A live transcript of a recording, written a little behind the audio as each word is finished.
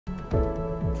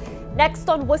Next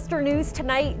on Worcester News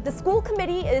tonight, the school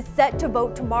committee is set to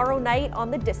vote tomorrow night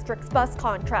on the district's bus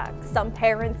contract. Some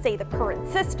parents say the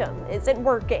current system isn't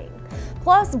working.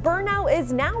 Plus, burnout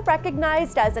is now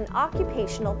recognized as an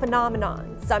occupational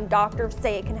phenomenon. Some doctors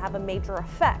say it can have a major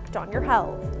effect on your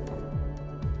health.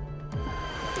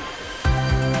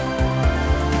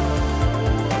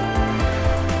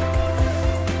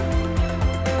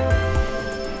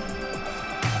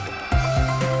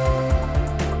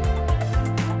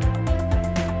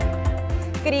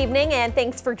 Good evening and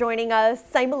thanks for joining us.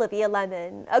 I'm Olivia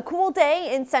Lemon. A cool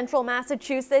day in central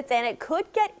Massachusetts, and it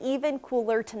could get even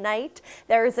cooler tonight.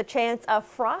 There is a chance of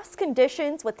frost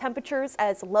conditions with temperatures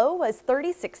as low as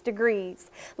 36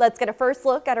 degrees. Let's get a first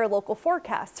look at our local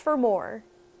forecasts for more.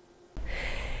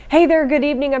 Hey there, good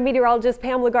evening. I'm meteorologist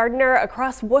Pamela Gardner.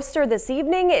 Across Worcester this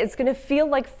evening, it's going to feel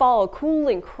like fall, cool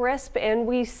and crisp, and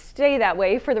we stay that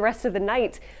way for the rest of the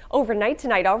night. Overnight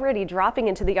tonight, already dropping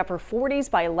into the upper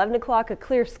 40s by 11 o'clock, a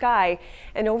clear sky,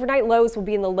 and overnight lows will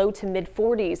be in the low to mid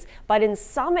 40s. But in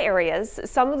some areas,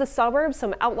 some of the suburbs,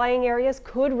 some outlying areas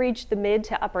could reach the mid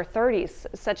to upper 30s,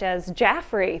 such as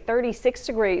Jaffrey, 36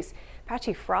 degrees.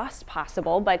 Patchy frost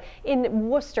possible, but in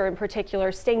Worcester in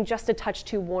particular, staying just a touch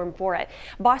too warm for it.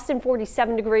 Boston,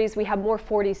 47 degrees. We have more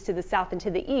 40s to the south and to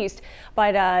the east,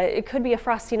 but it could be a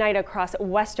frosty night across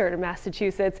western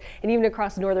Massachusetts and even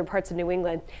across northern parts of New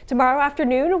England. Tomorrow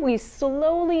afternoon, we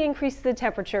slowly increase the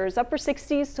temperatures, upper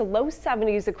 60s to low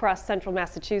 70s across central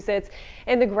Massachusetts,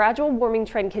 and the gradual warming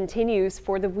trend continues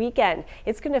for the weekend.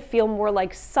 It's going to feel more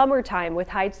like summertime with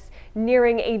highs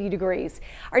nearing 80 degrees.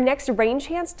 Our next rain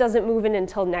chance doesn't move in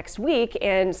until next week,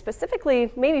 and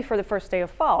specifically maybe for the first day of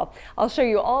fall. I'll show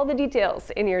you all the details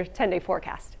in your 10-day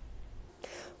forecast.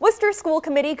 Worcester School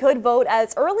Committee could vote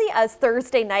as early as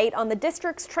Thursday night on the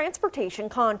district's transportation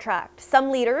contract. Some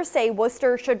leaders say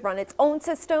Worcester should run its own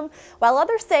system, while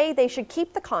others say they should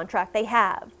keep the contract they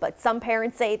have. But some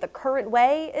parents say the current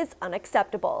way is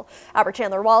unacceptable. Our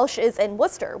Chandler Walsh is in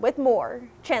Worcester with more.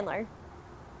 Chandler.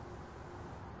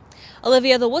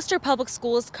 Olivia, the Worcester Public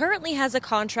Schools currently has a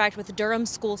contract with Durham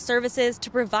School Services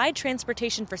to provide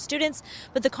transportation for students,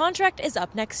 but the contract is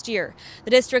up next year.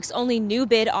 The district's only new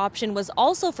bid option was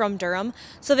also from Durham,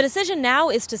 so the decision now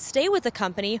is to stay with the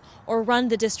company or run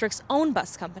the district's own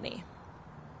bus company.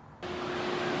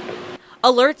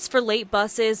 Alerts for late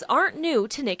buses aren't new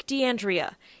to Nick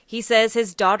DeAndrea. He says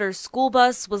his daughter's school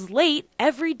bus was late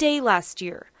every day last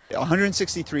year.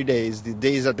 163 days, the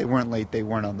days that they weren't late, they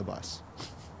weren't on the bus.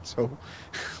 So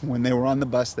when they were on the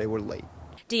bus, they were late.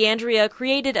 DeAndrea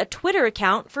created a Twitter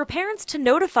account for parents to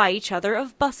notify each other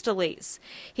of bus delays.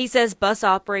 He says bus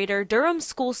operator Durham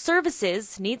School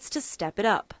Services needs to step it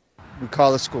up. We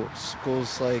call the schools.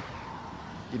 Schools like,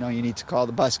 you know, you need to call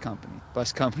the bus company.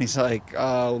 Bus company's like,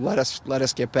 let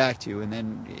us get back to you. And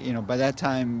then, you know, by that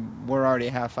time, we're already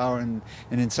a half hour, and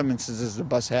in some instances, the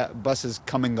bus is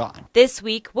come and gone. This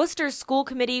week, Worcester's school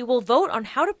committee will vote on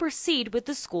how to proceed with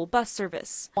the school bus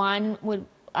service. One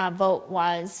vote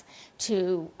was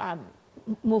to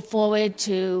move forward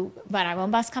to run our own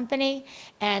bus company,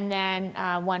 and then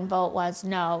one vote was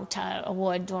no to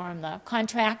award Durham the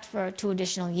contract for 2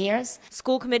 additional years.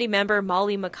 School committee member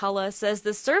Molly McCullough says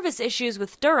the service issues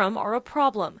with Durham are a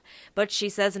problem, but she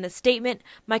says in a statement,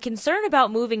 "My concern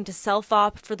about moving to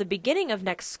self-op for the beginning of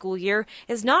next school year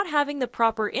is not having the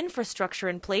proper infrastructure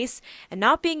in place and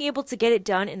not being able to get it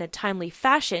done in a timely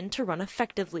fashion to run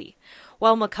effectively."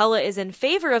 While McCullough is in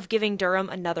favor of giving Durham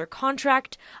another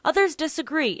contract, others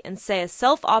disagree and say a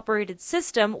self-operated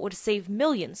system would save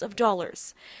millions of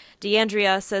dollars.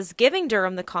 DeAndrea says giving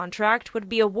Durham the contract would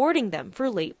be awarding them for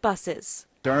late buses.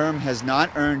 Durham has not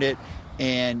earned it,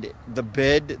 and the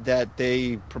bid that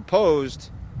they proposed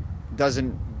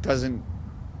doesn't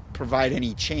provide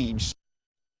any change.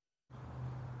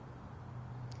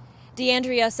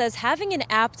 DeAndrea says having an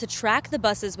app to track the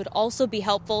buses would also be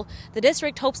helpful. The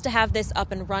district hopes to have this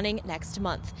up and running next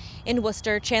month. In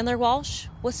Worcester, Chandler Walsh,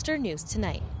 Worcester News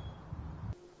Tonight.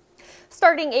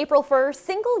 Starting April 1st,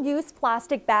 single-use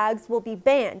plastic bags will be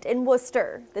banned in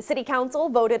Worcester. The City Council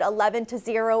voted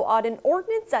 11-0 on an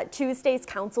ordinance at Tuesday's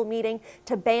council meeting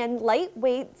to ban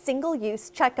lightweight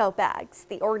single-use checkout bags.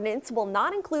 The ordinance will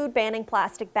not include banning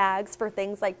plastic bags for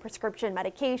things like prescription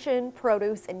medication,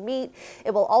 produce, and meat.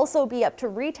 It will also be up to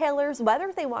retailers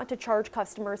whether they want to charge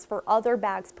customers for other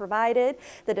bags provided.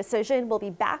 The decision will be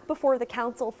back before the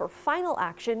council for final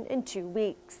action in 2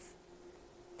 weeks.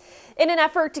 In an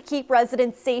effort to keep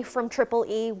residents safe from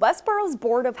EEE, Westboro's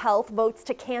Board of Health votes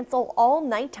to cancel all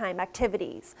nighttime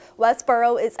activities.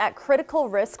 Westboro is at critical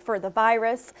risk for the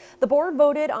virus. The board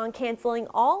voted on canceling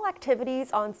all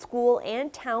activities on school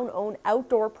and town-owned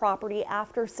outdoor property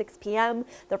after 6 p.m.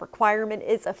 The requirement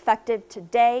is effective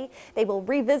today. They will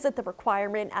revisit the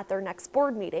requirement at their next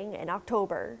board meeting in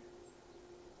October.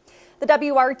 The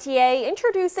WRTA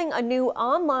introducing a new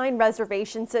online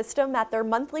reservation system at their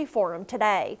monthly forum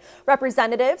today.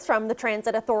 Representatives from the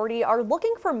Transit Authority are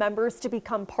looking for members to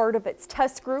become part of its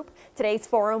test group. Today's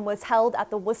forum was held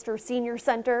at the Worcester Senior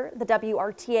Center. The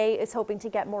WRTA is hoping to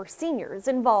get more seniors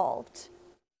involved.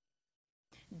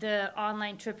 The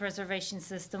online trip reservation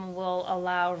system will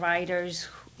allow riders,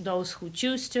 those who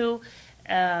choose to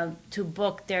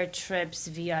book their trips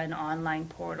via an online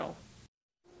portal.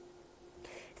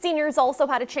 Seniors also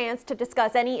had a chance to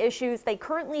discuss any issues they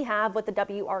currently have with the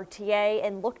WRTA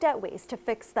and looked at ways to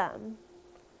fix them.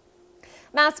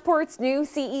 Massport's new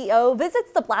CEO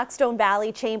visits the Blackstone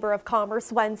Valley Chamber of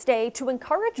Commerce Wednesday to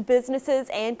encourage businesses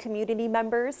and community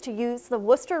members to use the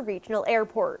Worcester Regional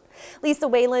Airport. Lisa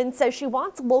Whalen says she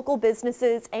wants local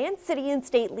businesses and city and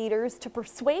state leaders to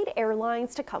persuade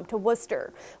airlines to come to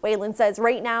Worcester. Whalen says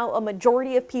right now a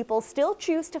majority of people still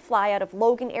choose to fly out of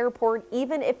Logan Airport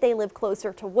even if they live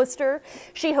closer to Worcester.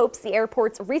 She hopes the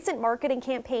airport's recent marketing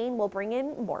campaign will bring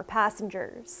in more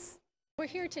passengers. We're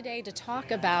here today to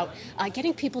talk about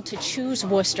getting people to choose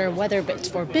Worcester, whether it's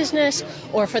for business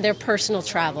or for their personal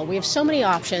travel. We have so many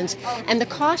options, and the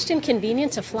cost and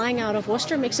convenience of flying out of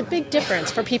Worcester makes a big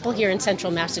difference for people here in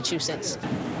central Massachusetts.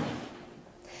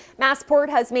 Massport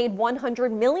has made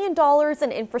 $100 million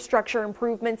in infrastructure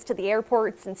improvements to the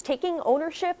airport since taking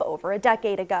ownership over a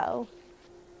decade ago.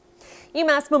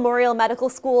 UMass Memorial Medical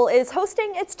School is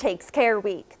hosting its Takes Care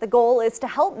Week. The goal is to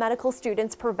help medical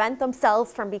students prevent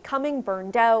themselves from becoming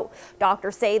burned out.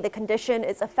 Doctors say the condition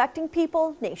is affecting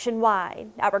people nationwide.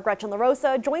 Our Gretchen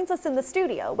LaRosa joins us in the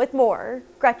studio with more.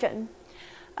 Gretchen.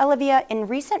 Olivia, in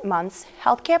recent months,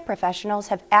 healthcare professionals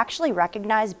have actually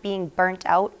recognized being burnt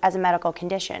out as a medical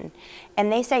condition, and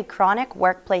they say chronic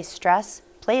workplace stress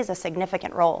plays a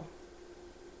significant role.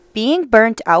 Being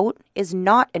burnt out is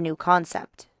not a new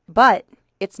concept, but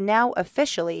it's now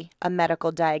officially a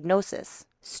medical diagnosis.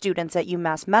 Students at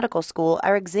UMass Medical School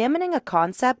are examining a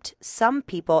concept some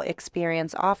people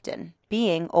experience often,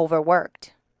 being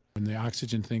overworked. When the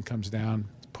oxygen thing comes down,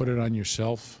 put it on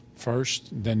yourself first,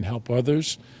 then help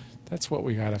others. That's what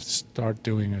we got to start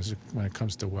doing when it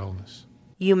comes to wellness.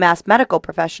 UMass medical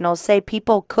professionals say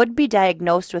people could be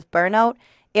diagnosed with burnout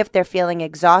if they're feeling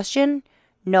exhaustion,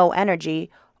 no energy,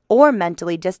 or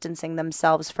mentally distancing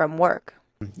themselves from work.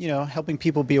 You know, helping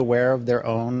people be aware of their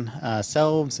own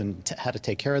selves and how to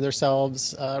take care of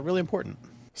themselves, really important.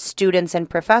 Students and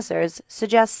professors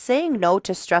suggest saying no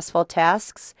to stressful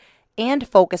tasks and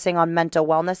focusing on mental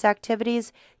wellness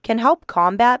activities can help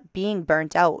combat being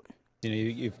burnt out. You know,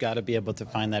 you've got to be able to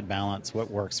find that balance,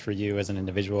 what works for you as an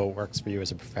individual, what works for you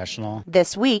as a professional.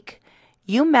 This week,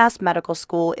 UMass Medical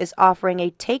School is offering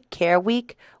a Take Care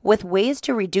Week with ways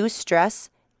to reduce stress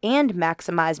and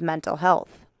maximize mental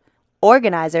health.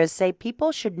 Organizers say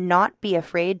people should not be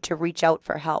afraid to reach out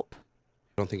for help.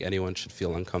 I don't think anyone should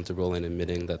feel uncomfortable in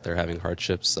admitting that they're having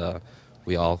hardships.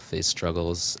 We all face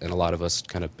struggles, and a lot of us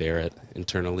kind of bear it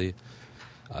internally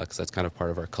because that's kind of part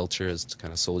of our culture, is to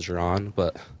kind of soldier on,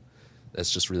 but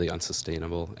that's just really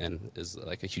unsustainable and is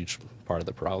like a huge part of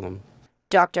the problem.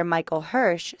 Dr. Michael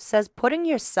Hirsch says putting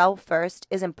yourself first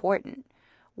is important,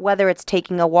 whether it's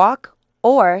taking a walk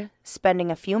or spending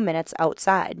a few minutes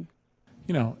outside.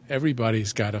 You know,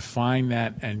 everybody's got to find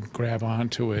that and grab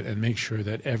onto it and make sure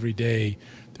that every day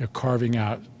they're carving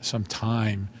out some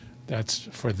time that's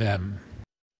for them.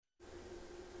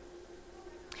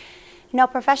 Now,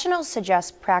 professionals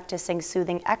suggest practicing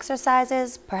soothing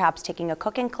exercises, perhaps taking a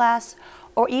cooking class,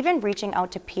 or even reaching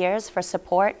out to peers for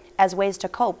support as ways to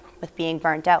cope with being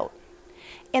burnt out.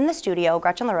 In the studio,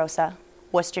 Gretchen LaRosa,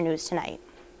 Worcester News Tonight.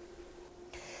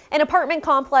 An apartment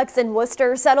complex in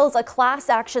Worcester settles a class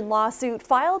action lawsuit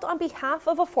filed on behalf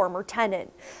of a former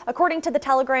tenant. According to the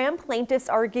Telegram, plaintiffs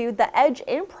argued the Edge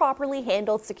improperly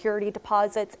handled security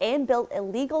deposits and built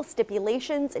illegal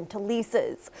stipulations into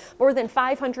leases. More than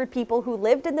 500 people who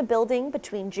lived in the building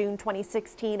between June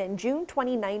 2016 and June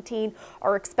 2019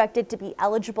 are expected to be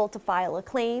eligible to file a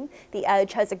claim. The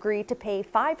Edge has agreed to pay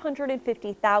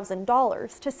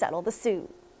 $550,000 to settle the suit.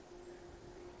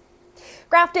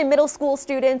 Grafton Middle School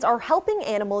students are helping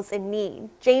animals in need.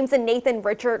 James and Nathan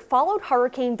Richard followed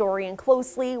Hurricane Dorian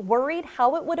closely, worried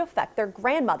how it would affect their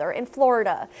grandmother in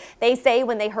Florida. They say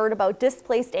when they heard about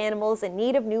displaced animals in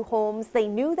need of new homes, they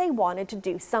knew they wanted to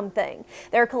do something.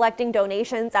 They're collecting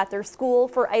donations at their school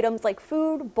for items like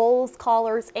food, bowls,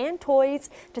 collars, and toys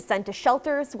to send to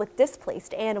shelters with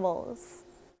displaced animals.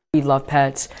 We love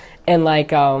pets, and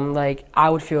I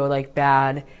would feel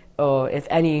bad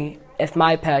if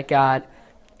my pet got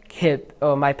hit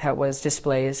or my pet was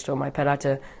displaced or my pet had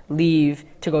to leave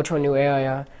to go to a new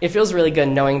area. It feels really good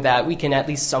knowing that we can at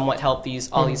least somewhat help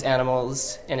all these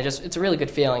animals, and it's a really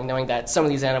good feeling knowing that some of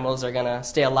these animals are gonna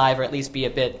stay alive or at least be a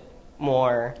bit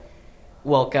more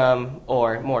welcome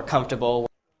or more comfortable.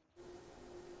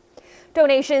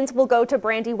 Donations will go to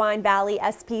Brandywine Valley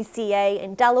SPCA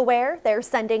in Delaware. They're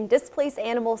sending displaced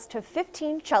animals to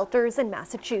 15 shelters in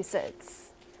Massachusetts.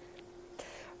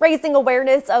 Raising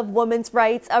awareness of women's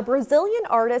rights, a Brazilian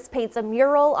artist paints a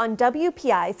mural on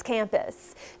WPI's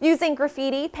campus. Using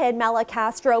graffiti, Pamela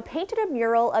Castro painted a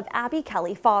mural of Abby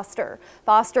Kelly Foster.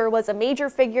 Foster was a major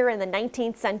figure in the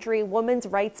 19th century women's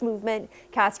rights movement.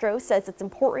 Castro says it's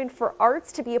important for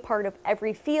arts to be a part of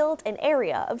every field and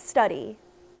area of study.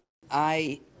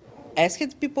 I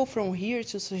asked people from here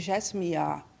to suggest me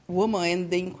a woman,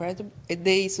 and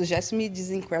they suggest me these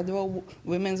incredible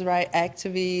women's rights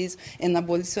activists and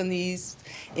abolitionists,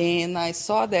 and I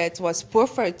saw that it was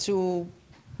perfect to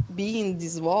be in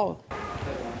this wall.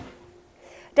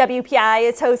 WPI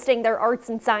is hosting their Arts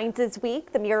and Sciences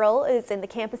Week. The mural is in the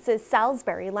campus's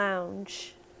Salisbury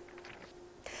Lounge.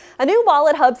 A new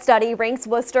Wallet Hub study ranks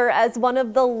Worcester as one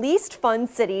of the least fun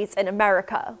cities in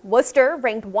America. Worcester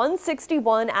ranked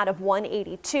 161 out of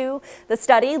 182. The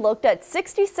study looked at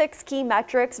 66 key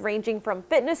metrics ranging from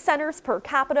fitness centers per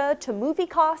capita to movie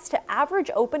costs to average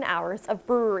open hours of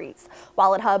breweries.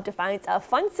 Wallet Hub defines a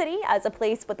fun city as a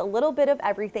place with a little bit of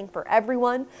everything for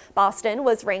everyone. Boston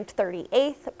was ranked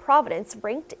 38th, Providence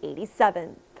ranked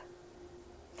 87th.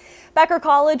 Becker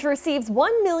College receives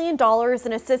 $1 million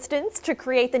in assistance to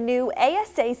create the new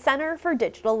ASA Center for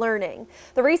Digital Learning.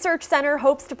 The Research Center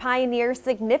hopes to pioneer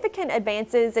significant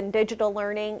advances in digital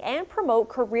learning and promote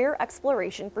career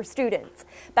exploration for students.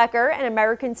 Becker, an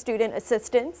American Student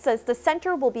Assistant, says the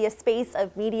center will be a space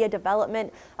of media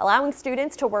development, allowing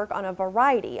students to work on a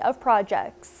variety of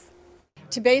projects.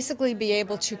 To basically be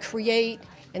able to create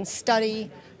and study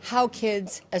how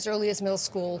kids, as early as middle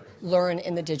school, learn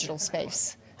in the digital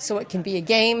space. So it can be a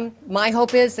game. My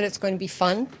hope is that it's going to be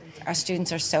fun. Our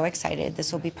students are so excited.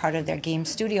 This will be part of their game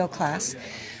studio class,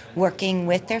 working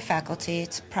with their faculty.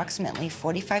 It's approximately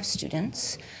 45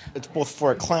 students. It's both for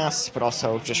a class, but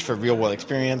also just for real-world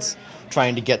experience,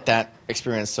 trying to get that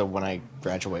experience so when I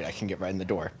graduate, I can get right in the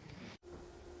door.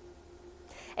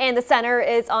 And the center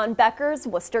is on Becker's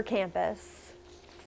Worcester campus.